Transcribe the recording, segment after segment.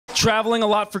traveling a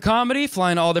lot for comedy,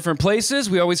 flying to all different places.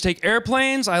 We always take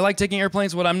airplanes. I like taking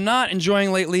airplanes. What I'm not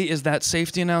enjoying lately is that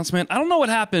safety announcement. I don't know what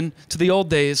happened to the old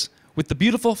days with the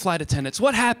beautiful flight attendants.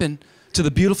 What happened to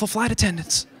the beautiful flight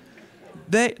attendants?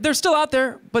 They're still out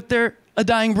there, but they're a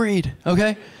dying breed,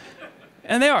 okay?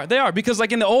 And they are, because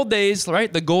like in the old days,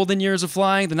 right, the golden years of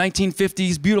flying, the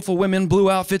 1950s, beautiful women, blue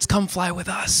outfits, come fly with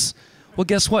us. Well,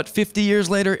 guess what? 50 years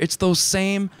later, it's those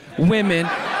same women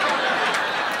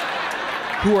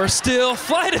who are still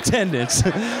flight attendants.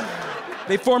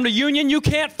 They formed a union, you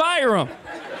can't fire them.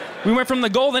 We went from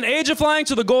the golden age of flying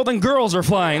to the golden girls are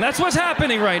flying. That's what's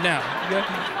happening right now. Okay?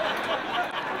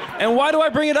 And why do I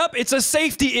bring it up? It's a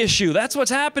safety issue. That's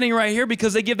what's happening right here,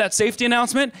 because they give that safety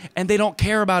announcement and they don't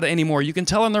care about it anymore. You can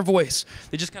tell in their voice.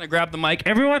 They just kind of grab the mic.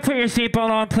 Everyone put your seatbelt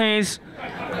on, please.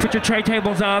 Put your tray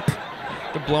tables up.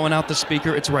 They're blowing out the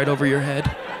speaker. It's right over your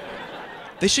head.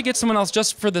 They should get someone else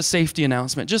just for the safety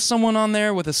announcement. Just someone on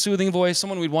there with a soothing voice,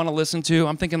 someone we'd want to listen to.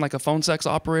 I'm thinking like a phone sex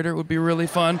operator would be really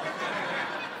fun.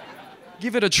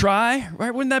 Give it a try,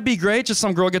 right? Wouldn't that be great? Just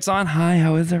some girl gets on. Hi,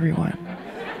 how is everyone?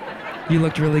 You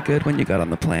looked really good when you got on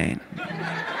the plane.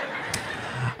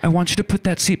 I want you to put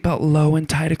that seatbelt low and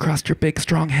tight across your big,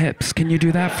 strong hips. Can you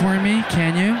do that for me?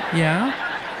 Can you?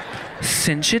 Yeah?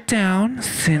 Cinch it down.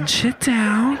 Cinch it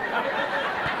down.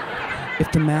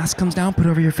 If the mask comes down, put it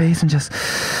over your face and just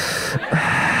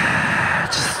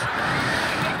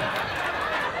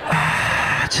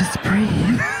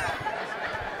breathe.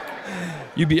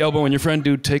 You'd be elbowing your friend,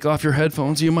 dude, take off your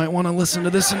headphones. You might want to listen to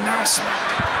this announcement.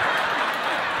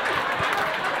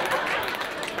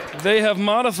 They have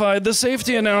modified the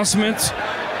safety announcement.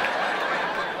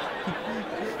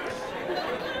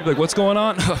 You're like, what's going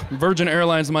on? Virgin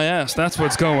Airlines my ass. That's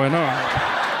what's going on.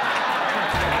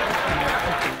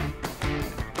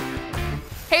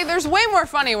 Hey, there's way more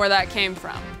funny where that came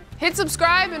from. Hit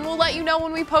subscribe and we'll let you know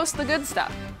when we post the good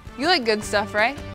stuff. You like good stuff, right?